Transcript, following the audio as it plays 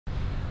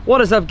What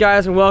is up,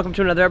 guys, and welcome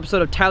to another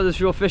episode of Tyler's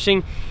Real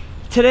Fishing.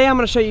 Today I'm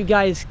going to show you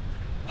guys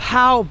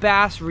how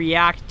bass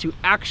react to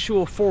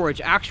actual forage,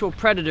 actual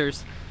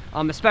predators,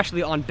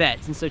 especially on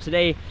beds. And so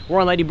today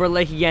we're on Lady Bird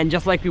Lake again,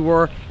 just like we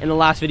were in the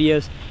last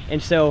videos.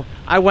 And so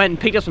I went and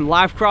picked up some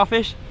live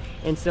crawfish,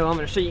 and so I'm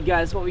going to show you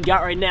guys what we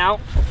got right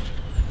now.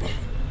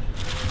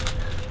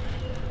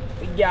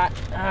 We got,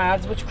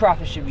 which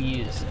crawfish should we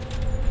use?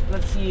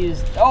 Let's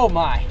use, oh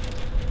my.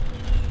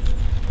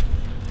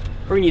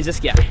 We're going to use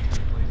this guy.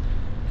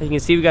 As you can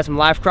see, we got some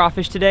live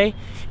crawfish today.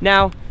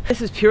 Now,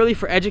 this is purely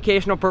for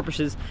educational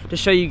purposes to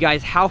show you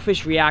guys how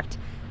fish react,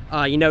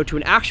 to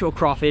an actual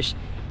crawfish,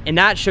 and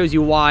that shows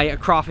you why a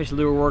crawfish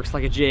lure works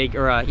like a jig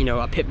or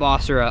a pit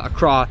boss or a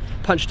craw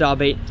punch style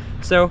bait.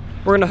 So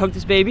we're gonna hook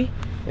this baby,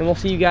 and we'll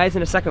see you guys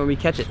in a second when we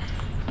catch it.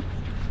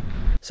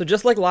 So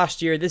just like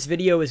last year, this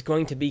video is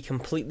going to be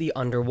completely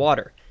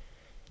underwater.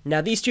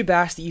 Now, these two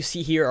bass that you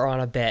see here are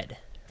on a bed.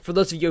 For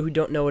those of you who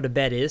don't know what a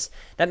bed is,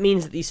 that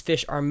means that these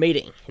fish are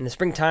mating. In the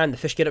springtime, the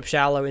fish get up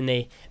shallow and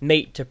they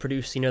mate to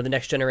produce, the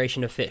next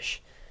generation of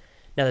fish.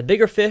 Now, the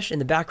bigger fish in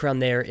the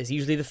background there is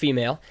usually the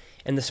female,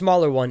 and the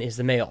smaller one is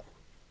the male.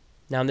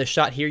 Now, in this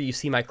shot here, you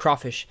see my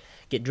crawfish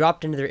get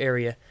dropped into their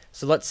area,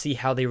 so let's see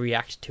how they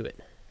react to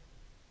it.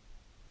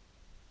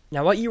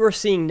 Now, what you are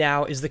seeing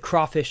now is the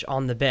crawfish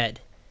on the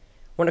bed.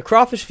 When a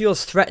crawfish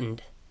feels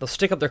threatened, they'll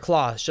stick up their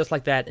claws just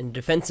like that in a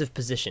defensive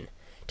position,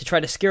 to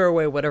try to scare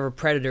away whatever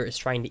predator is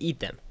trying to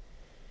eat them.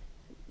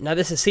 Now,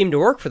 this has seemed to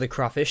work for the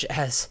crawfish,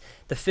 as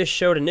the fish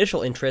showed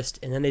initial interest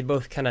and then they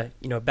both kind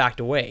of,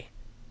 backed away.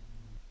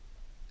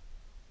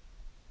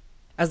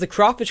 As the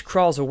crawfish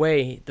crawls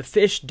away, the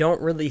fish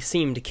don't really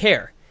seem to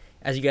care,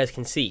 as you guys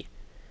can see.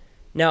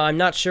 Now, I'm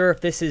not sure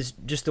if this is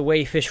just the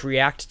way fish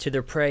react to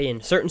their prey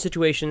in certain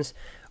situations,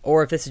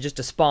 or if this is just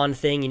a spawn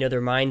thing, their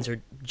minds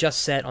are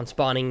just set on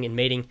spawning and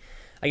mating.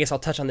 I guess I'll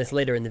touch on this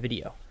later in the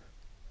video.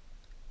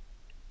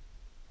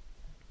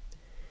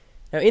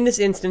 Now, in this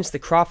instance, the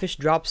crawfish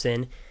drops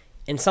in,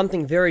 and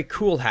something very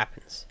cool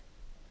happens.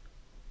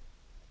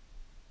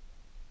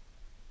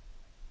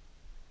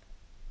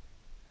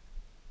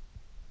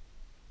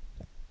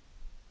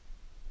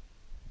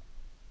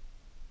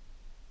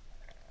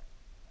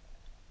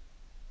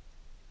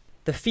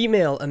 The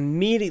female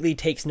immediately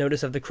takes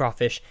notice of the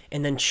crawfish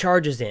and then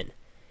charges in.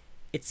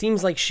 It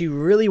seems like she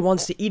really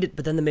wants to eat it,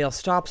 but then the male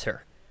stops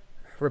her.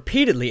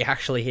 Repeatedly,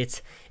 actually.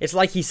 It's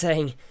like he's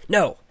saying,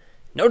 "No.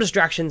 No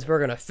distractions, we're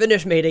gonna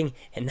finish mating,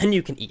 and then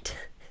you can eat."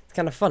 It's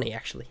kind of funny,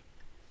 actually.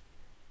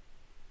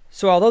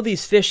 So although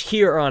these fish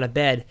here are on a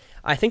bed,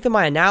 I think that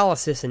my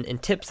analysis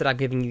and tips that I'm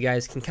giving you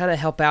guys can kind of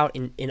help out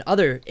in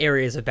other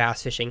areas of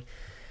bass fishing.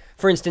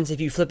 For instance,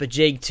 if you flip a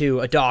jig to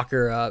a dock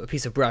or a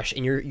piece of brush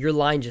and your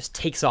line just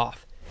takes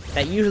off,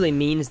 that usually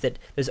means that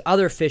there's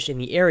other fish in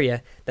the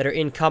area that are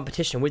in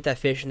competition with that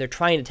fish, and they're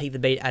trying to take the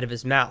bait out of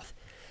his mouth.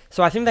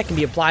 So I think that can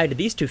be applied to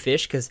these two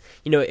fish because,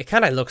 it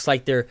kind of looks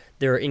like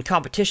they're in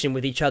competition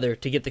with each other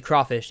to get the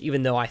crawfish,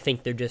 even though I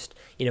think they're just,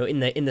 in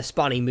the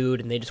spawning mood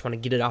and they just want to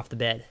get it off the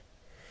bed.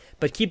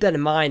 But keep that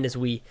in mind as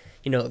we,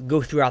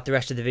 go throughout the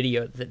rest of the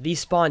video, that these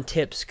spawn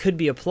tips could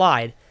be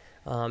applied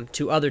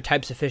to other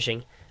types of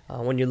fishing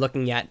when you're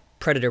looking at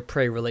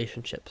predator-prey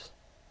relationships.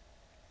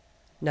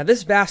 Now,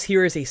 this bass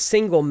here is a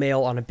single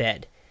male on a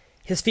bed.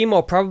 His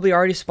female probably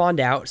already spawned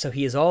out, so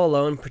he is all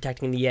alone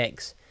protecting the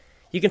eggs.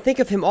 You can think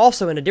of him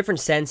also in a different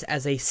sense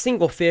as a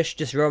single fish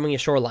just roaming a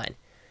shoreline.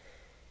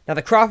 Now,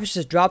 the crawfish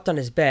is dropped on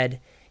his bed,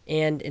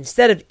 and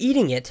instead of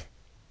eating it,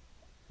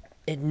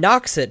 it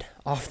knocks it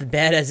off the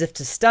bed as if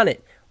to stun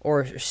it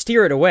or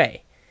steer it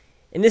away.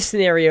 In this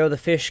scenario, the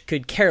fish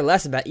could care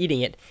less about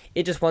eating it,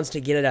 it just wants to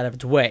get it out of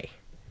its way.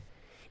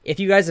 If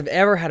you guys have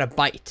ever had a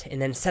bite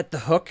and then set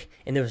the hook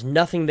and there was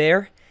nothing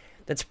there,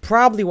 that's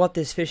probably what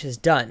this fish has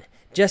done.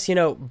 Just,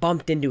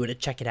 bumped into it to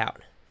check it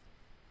out.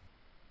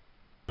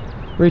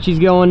 Richie's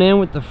going in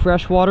with the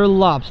freshwater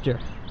lobster.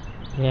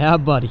 Yeah,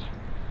 buddy.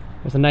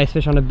 There's a nice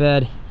fish on the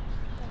bed.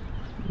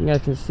 You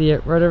guys can see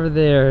it right over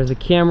there. There's a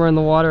camera in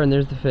the water and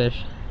there's the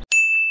fish.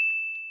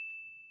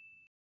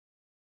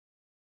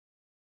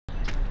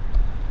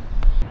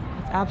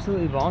 It's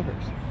absolutely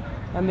bonkers.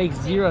 That makes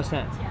 0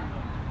 sense.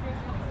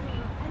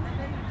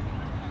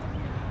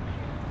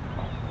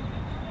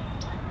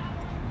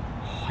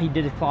 Oh, he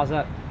did his claws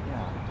up.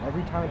 Yeah,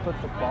 every time he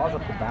puts the claws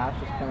up, the bass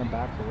just kind of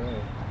backs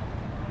away.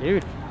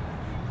 Dude.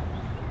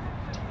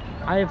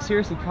 I have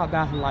seriously caught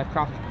bass and live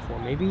crawfish before.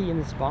 Maybe in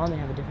the spawn they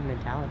have a different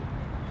mentality.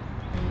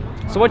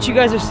 So what you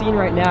guys are seeing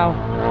right now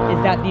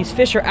is that these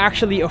fish are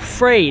actually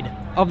afraid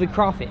of the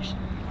crawfish.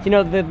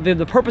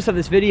 The purpose of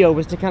this video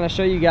was to kind of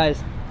show you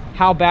guys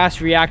how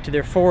bass react to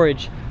their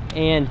forage,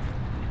 and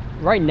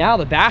right now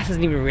the bass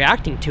isn't even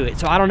reacting to it.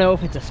 So I don't know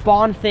if it's a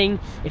spawn thing,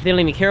 if they don't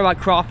even care about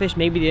crawfish,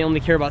 maybe they only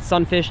care about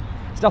sunfish,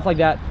 stuff like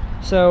that.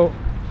 So,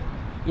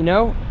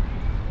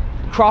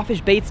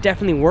 crawfish baits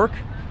definitely work.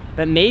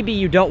 But maybe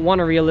you don't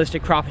want a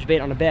realistic crawfish bait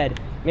on a bed.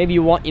 Maybe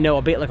you want,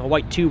 a bait like a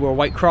white tube or a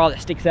white craw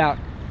that sticks out.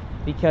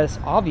 Because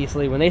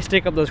obviously when they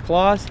stick up those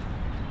claws,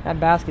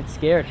 that bass gets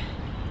scared.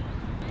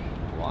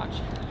 Watch.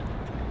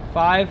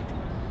 5,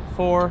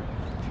 4,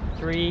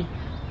 3,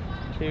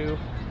 2,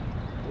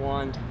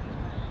 1.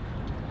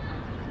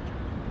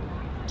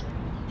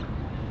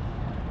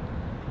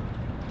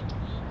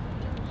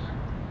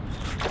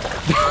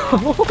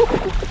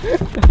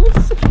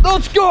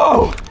 Let's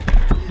go!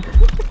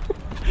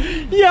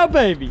 Yeah,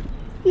 baby.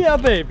 Yeah,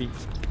 baby.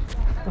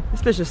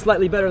 This fish is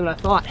slightly better than I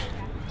thought.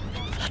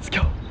 Let's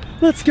go.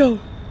 Let's go.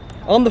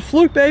 On the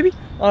fluke, baby.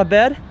 On a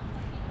bed.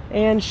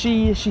 And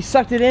she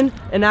sucked it in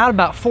and out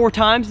about 4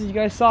 times, as you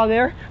guys saw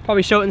there.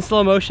 Probably show it in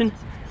slow motion,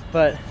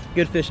 but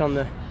good fish on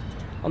the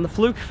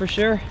fluke for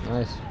sure.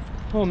 Nice.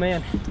 Oh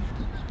man.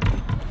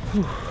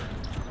 Whew.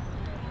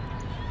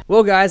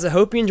 Well guys, I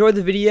hope you enjoyed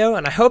the video,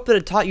 and I hope that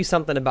it taught you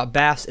something about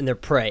bass and their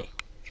prey.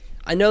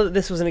 I know that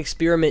this was an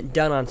experiment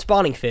done on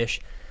spawning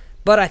fish,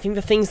 but I think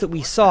the things that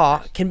we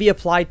saw can be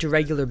applied to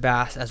regular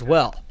bass as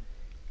well.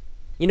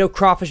 You know,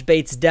 crawfish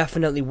baits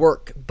definitely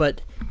work,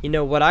 but you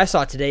know, what I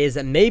saw today is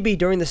that maybe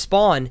during the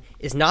spawn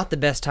is not the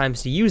best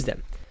times to use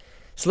them.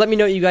 So let me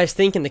know what you guys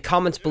think in the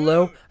comments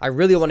below. I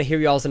really want to hear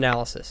y'all's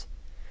analysis.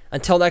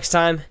 Until next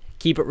time,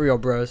 keep it real,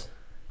 bros.